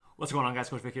What's going on, guys?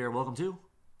 Coach Vic here. Welcome to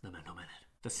The Mental Minute.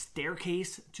 The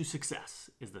Staircase to Success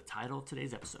is the title of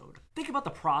today's episode. Think about the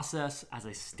process as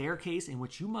a staircase in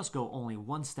which you must go only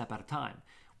one step at a time.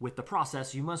 With the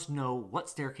process, you must know what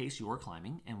staircase you are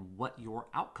climbing and what your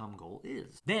outcome goal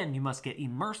is. Then you must get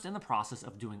immersed in the process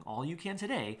of doing all you can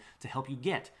today to help you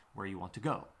get where you want to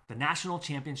go. The national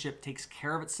championship takes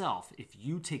care of itself if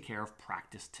you take care of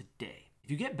practice today.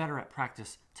 If you get better at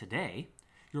practice today,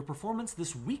 your performance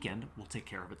this weekend will take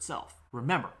care of itself.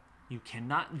 Remember, you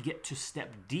cannot get to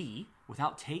step D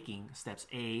without taking steps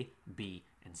A, B,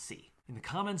 and C. In the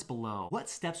comments below, what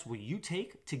steps will you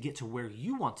take to get to where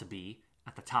you want to be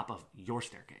at the top of your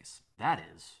staircase? That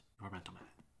is your mental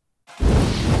minute.